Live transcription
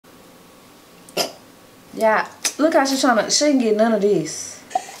Yeah, look how she ain't get none of this.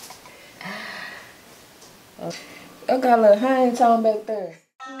 I got a little hang time back there.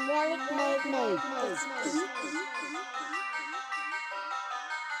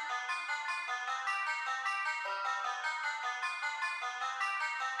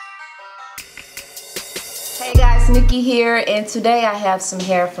 Hey guys, Nikki here, and today I have some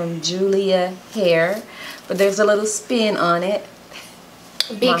hair from Julia Hair, but there's a little spin on it.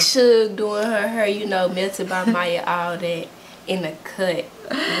 Big Suge doing her hair, you know, melted by Myya, all that in the cut.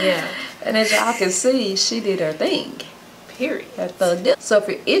 Yeah. And as y'all can see, she did her thing. Period. So if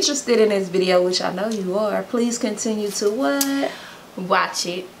you're interested in this video, which I know you are, please continue to what? Watch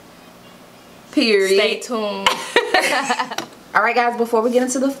it. Period. Stay tuned. Alright guys, before we get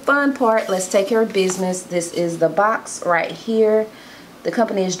into the fun part, let's take care of business. This is the box right here. The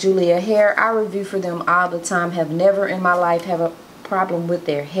company is Julia Hair. I review for them all the time. Have never in my life have a problem with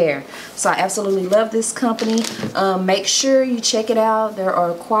their hair. So I absolutely love this company. Make sure you check it out. There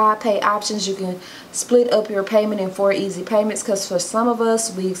are quad pay options. You can split up your payment in 4 easy payments, because for some of us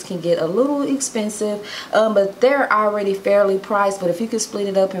wigs can get a little expensive, but they're already fairly priced. But if you could split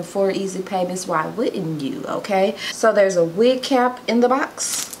it up in 4 easy payments, why wouldn't you? Okay, so there's a wig cap in the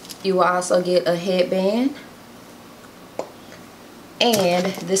box. You will also get a headband. And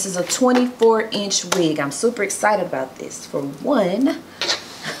this is a 24-inch wig. I'm super excited about this. For one,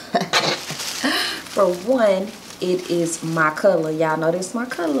 it is my color. Y'all know this is my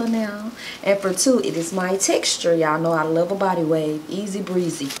color now. And for two, it is my texture. Y'all know I love a body wave. Easy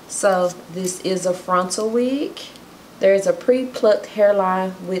breezy. So this is a frontal wig. There's a pre-plucked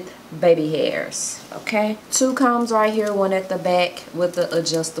hairline with baby hairs. Okay. 2 combs right here, one at the back with the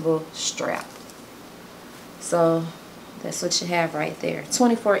adjustable strap. So that's what you have right there.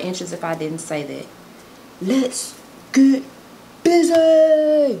 24 inches if I didn't say that. Let's get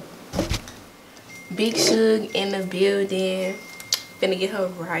busy. Big Suge in the building. Finna get her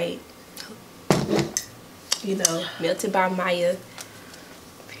right. You know, melted by Myya.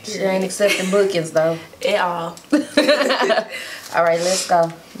 She ain't accepting bookings though. At all. Alright, let's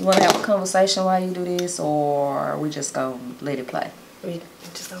go. You wanna have a conversation while you do this, or we just gonna let it play? We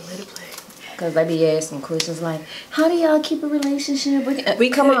just gonna let it play. Because they be asking questions like, how do y'all keep a relationship? We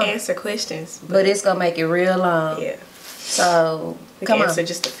could answer questions. But it's going to make it real long. Yeah. So, we can answer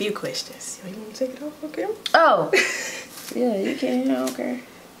just a few questions. You want to take it off, okay? Oh. Yeah, you can. I don't care.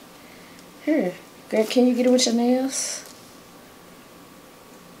 Here. Girl, can you get it with your nails?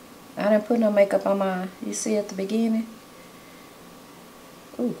 I didn't put no makeup on mine. You see at the beginning?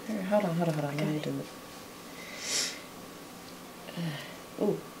 Ooh, here. Hold on. Let me do it.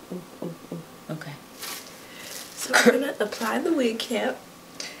 Ooh. Okay. So we're gonna apply the wig cap.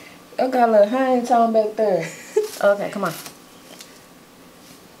 I got a little hang time back there. Okay, come on.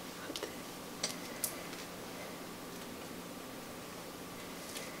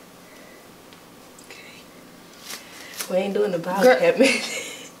 Okay. We ain't doing the bob cap, man.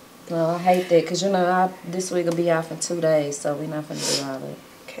 No, I hate that, because you know this week will be off in 2 days, so we're not gonna do all that.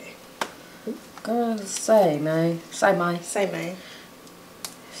 Okay. Girl, say, man. Say, man. Say, man.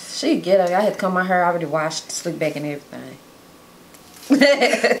 She get it. I had to comb my hair. I already washed, slick back and everything.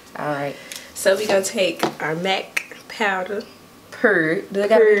 Alright. So we're going to take our MAC powder. Do it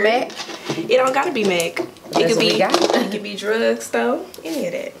gotta be MAC? It don't gotta be MAC. It could be drugstore. Any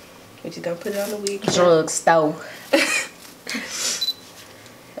of that. We're just going to put it on the wig. Drugstore.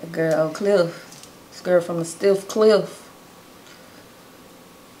 That girl, Old Cliff. This girl from the Stiff Cliff.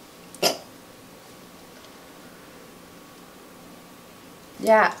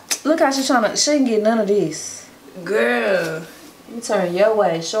 Yeah, look how she ain't get none of this. Girl. You turn your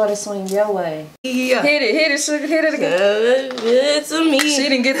way. Shorty swing your way. Yeah. Hit it, sugar. Hit it again. Good to me. She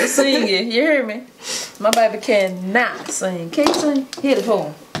didn't get to sing it. You hear me? My baby cannot sing. Can you sing? Hit it for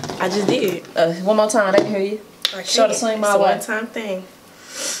him. I just did. One more time. I can hear you. Shorty swing my way. It's a one-time thing.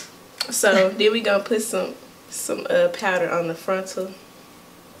 So then we gonna put some powder on the frontal.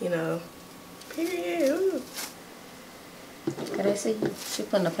 You know. Period. Ooh. Can I see? She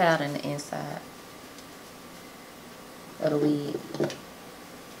putting the powder in the inside of the wig.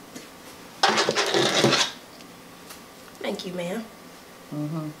 Thank you, ma'am.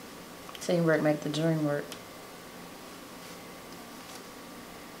 Teamwork make the dream work.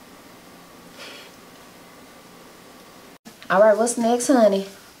 Alright, what's next, honey?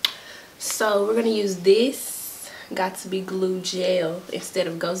 So we're gonna use this Got to Be Glue gel instead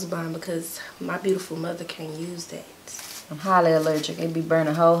of Ghost Bond, because my beautiful mother can't use that. I'm highly allergic. It be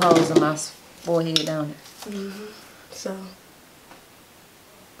burning whole holes in my forehead down it. So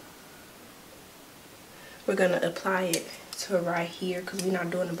we're gonna apply it to right here, because we're not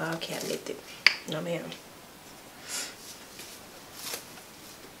doing the bob cap method. No, ma'am.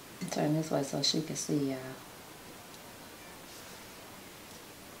 Turn this way so she can see y'all.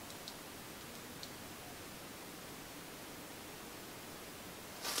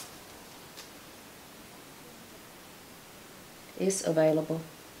 It's available.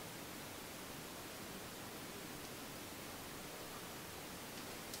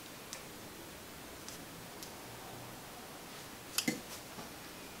 So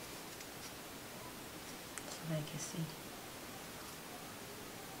I can see.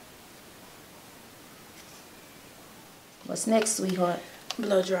 What's next, sweetheart?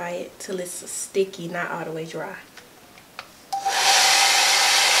 Blow dry it till it's sticky, not all the way dry.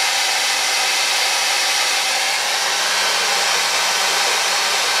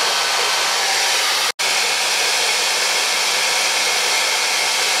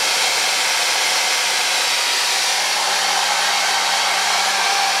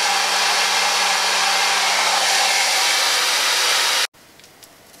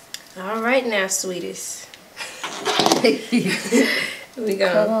 All right now, sweetest. We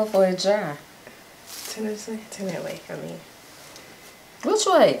go. Come on for a dry. Turn this way. Turn that way. I mean. Which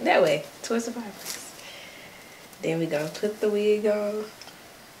way? That way. Towards the fireplace. Then we gonna put the wig on.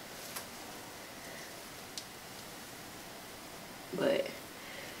 But.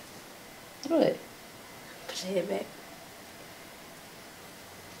 What? Put your head back.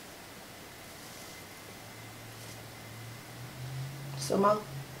 Some more?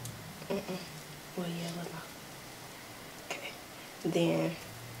 Well, yeah, a little more. Okay. Then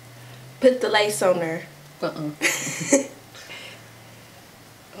put the lace on there. On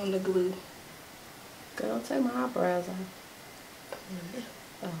the glue. Girl, don't take my eyebrows off.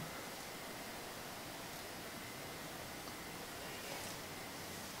 Oh.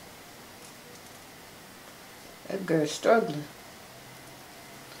 That girl's struggling.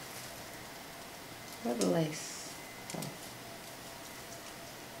 Where's the lace? Oh.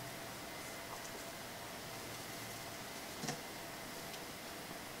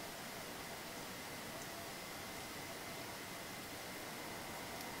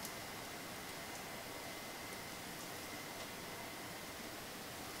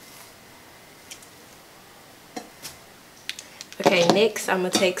 Okay, next I'm gonna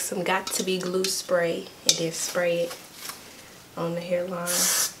take some Got To Be glue spray and then spray it on the hairline.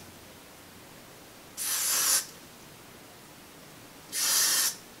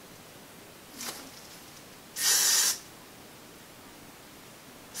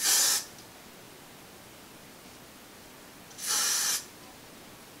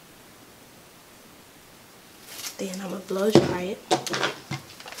 Then I'm gonna blow dry it.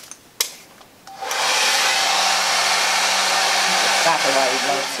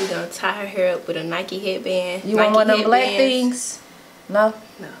 We're gonna tie her hair up with a Nike headband. You want one of them black things? No?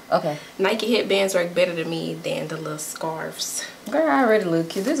 No. Okay. Nike headbands work better to me than the little scarves. Girl, I already look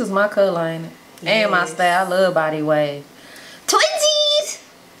cute. This is my color, ain't it? Yes. And my style. I love body wave. Twinsies!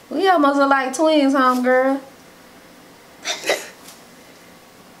 We almost look like twins, girl.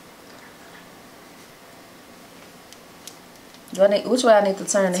 Which way I need to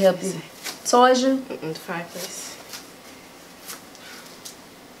turn to help you? Towards you? The fireplace.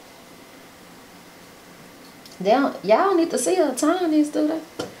 Y'all need to see her tying this, do they?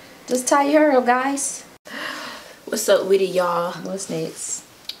 Just tie your hair up, guys. What's up with it, y'all? What's next?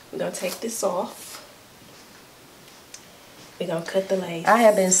 We're gonna take this off. We're gonna cut the lace. I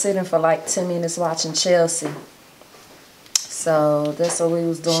have been sitting for like 10 minutes watching Chelsea. So that's what we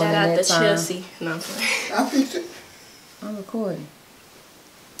was doing. Shout out to time. Chelsea. No, I'm sorry. I'm recording.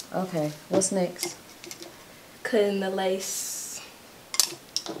 Okay, what's next? Cutting the lace.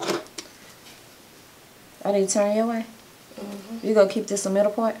 I need to turn your way. You gonna keep this a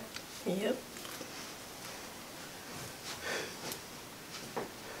middle part? Yep.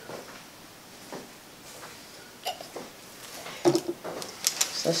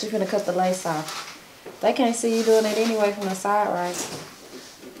 So she's gonna cut the lace off. They can't see you doing it anyway from the side, right?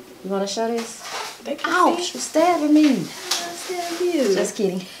 You wanna show this? They can Ouch! see. You're stabbing me. I stab you. Just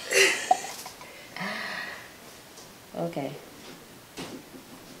kidding. Okay.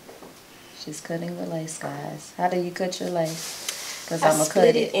 She's cutting the lace, guys. How do you cut your lace? Because I'm going to cut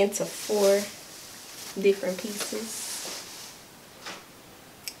split it into 4 different pieces.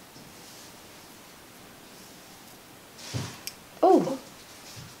 Oh.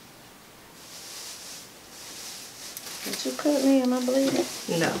 Did you cut me? Am I bleeding?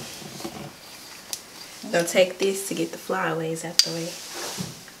 No. Gonna take this to get the flyaways out the way.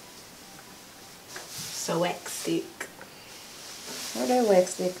 So wax stick. Where'd that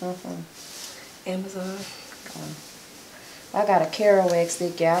wax stick come from? Amazon. I got a Carol wax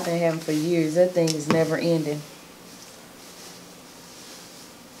stick I've been having for years. That thing is never ending.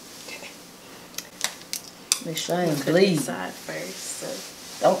 Make sure I ain't bleed. Side first.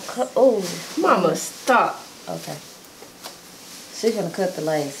 So. Don't cut. Oh, Mama, stop. Okay. She gonna cut the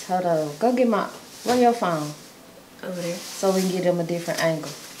lace. Hold on. Go get my. Where your phone? Over there. So we can get them a different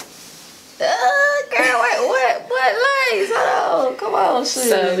angle. Girl, wait, what lace? Hold on. Come on, shit.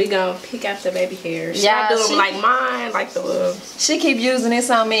 So we gonna pick out the baby hair. Should I do them like mine, like the She keep using this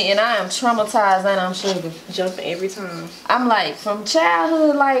on me, and I am traumatized, and I'm sugar. Jumping every time. I'm like, from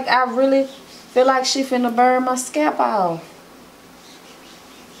childhood, like I really feel like she finna burn my scalp off.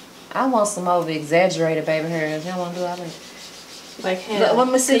 I want some over exaggerated baby hairs. Y'all wanna do all that? Like, let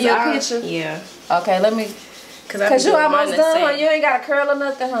me see your picture. Yeah. Okay, let me. Cause you almost done, huh? You ain't got a curl or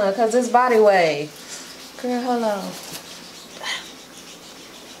nothing, huh? Cause it's body wave. Girl, hold on.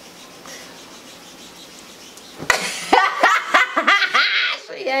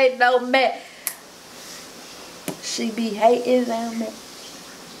 She ain't no man. She be hating on me.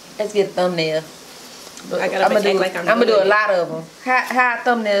 Let's get a thumbnail. I gotta make it like I'm gonna do a lot of them. How a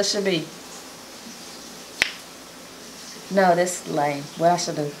thumbnail should be. No, that's lame. What I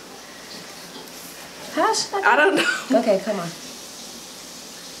should do? How should I don't know. Okay, come on.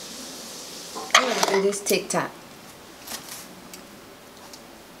 I'm gonna do this TikTok.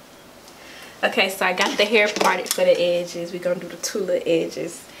 Okay, so I got the hair parted for the edges. We're gonna do the two little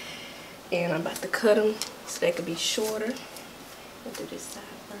edges. And I'm about to cut them so they could be shorter. I'll do this side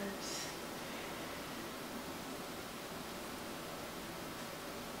first.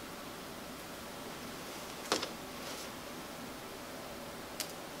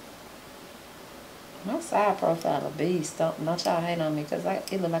 My side profile a beast. Don't y'all hate on me because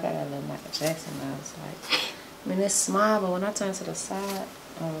it look like I got a little Michael Jackson now. It's like, I mean, it's small, but when I turn to the side,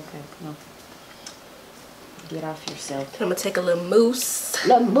 oh, okay, come on. Get off yourself. I'm gonna take a little mousse.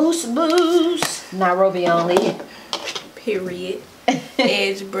 Little mousse. Nairobi only. Period.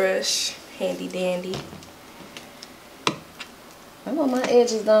 Edge brush, handy dandy. I want my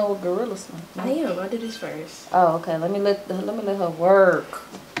edges done with Gorilla Smith. I am. I'll do this first. Oh, okay. Let me let her work.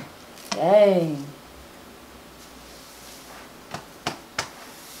 Dang.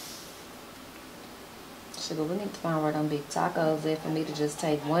 Sugar, we need to find where them big tacos at for me to just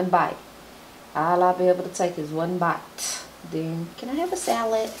take one bite. All I'll be able to take is one bite. Then, can I have a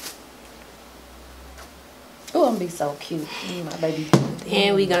salad? Oh, I'm gonna be so cute. My baby.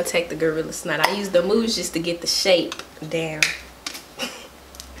 And we gonna take the Gorilla Snot. I use the mousse just to get the shape down.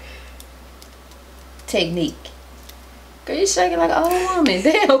 Technique. Girl, you shaking like an old woman.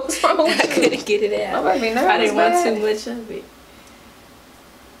 Damn, what's wrong with you? I couldn't get it out. My baby nervous, I didn't want too much of it.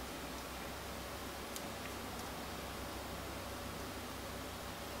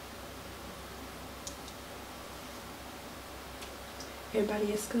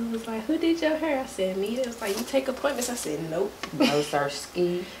 Everybody at school was like, who did your hair? I said, me. It was like, you take appointments? I said, nope. No, sir,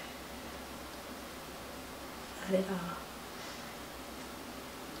 ski. Not at all.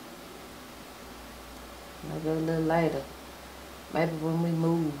 Maybe a little later. Maybe when we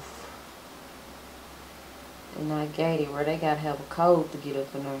move. In our gate where they gotta have a code to get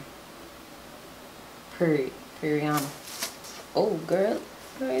up in there. Period. Periana. Oh, girl.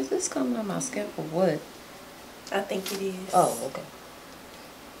 Girl, is this coming on my scalp or what? I think it is. Oh, okay.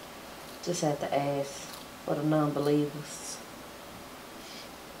 Just had to ask for the non-believers.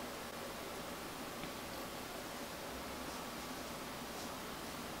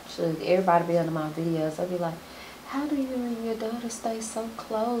 Should everybody be under my videos? I'd be like, how do you and your daughter stay so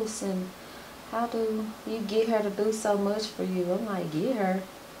close? And how do you get her to do so much for you? I'm like, get her.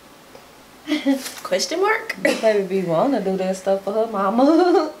 Question mark? This baby be wanting to do that stuff for her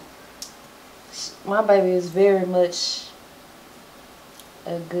mama. My baby is very much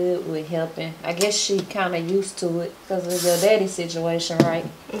good with helping. I guess she kind of used to it because of your daddy situation, right?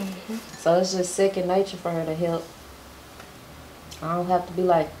 Mm-hmm. So it's just second nature for her to help. I don't have to be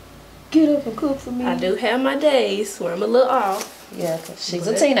like, get up and cook for me. I do have my days where I'm a little off. Yeah, because she's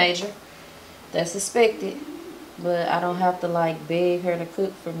a teenager. That's expected. But I don't have to like beg her to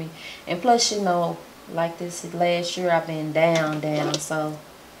cook for me. And plus, you know, like this last year I've been down. So,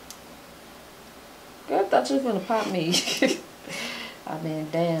 girl, I thought you were going to pop me. I've been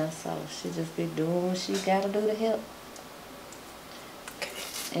down, so she just be doing what she got to do to help.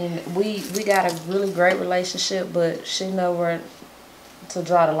 And we got a really great relationship, but she know where to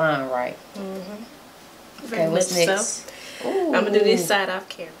draw the line right. Mm-hmm. Okay, what's next? So. I'm going to do this side off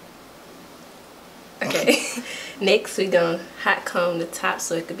camera. Okay. Next, we're going to hot comb the top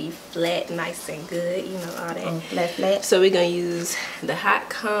so it could be flat, nice and good, you know, all that. Flat. So we're going to use the hot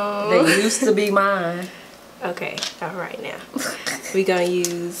comb. They used to be mine. Okay, all right now. We're gonna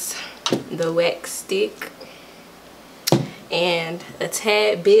use the wax stick and a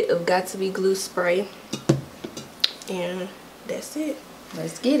tad bit of Got To Be glue spray. And that's it.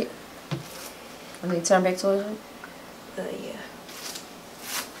 Let's get it. Let me turn back towards you. Yeah.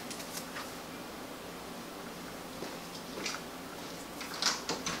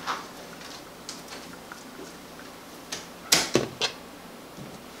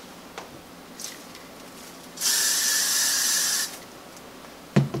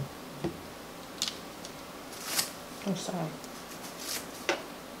 I'm sorry.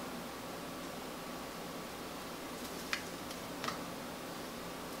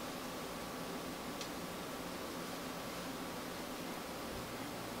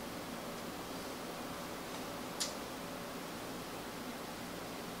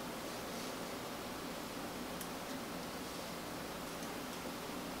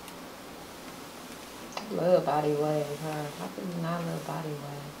 Love body wave, huh? How can you not love body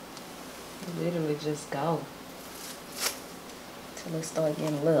wave? You literally just go till it start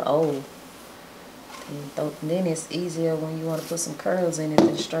getting a little old. And then it's easier when you want to put some curls in it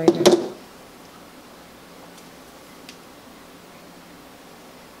than straighten it.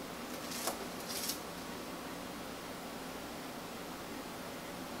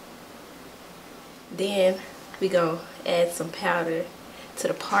 Then we gonna add some powder to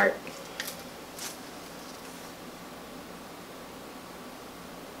the part.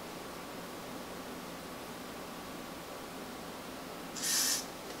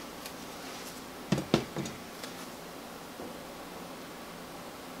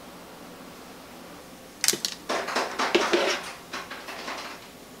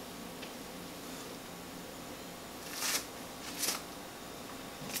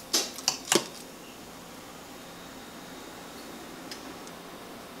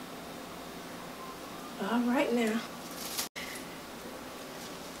 All right now.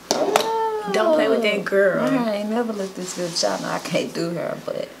 Don't play with that girl. I ain't never looked this good. Y'all know I can't do her,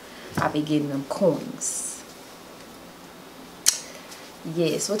 but I be getting them coins.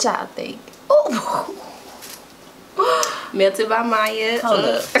 Yes, what y'all think? Oh, Melted by Myya. hold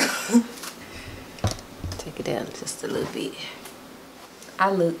up. Take it down just a little bit.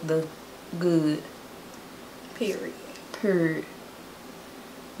 I look the good. Period. Period.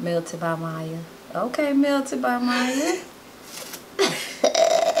 Melted by Myya. Okay, melted by Myya.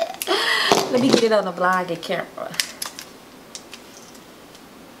 Let me get it on the vlog camera.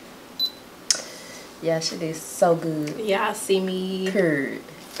 Yeah, she did so good. Y'all see me. Period.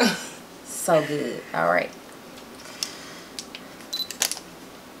 So good. Alright.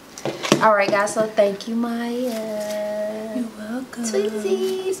 Alright guys, so thank you, Myya. You're welcome.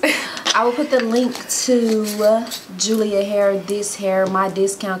 Tweezies. I will put the link to Julia Hair, this hair, my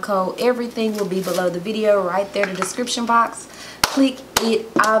discount code. Everything will be below the video right there in the description box. Click it.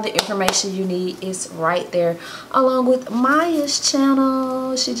 All the information you need is right there. Along with Myya's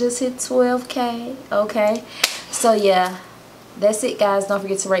channel. She just hit 12K. Okay. So yeah. That's it guys. Don't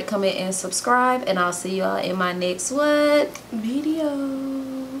forget to rate, comment, and subscribe. And I'll see y'all in my next what? Video.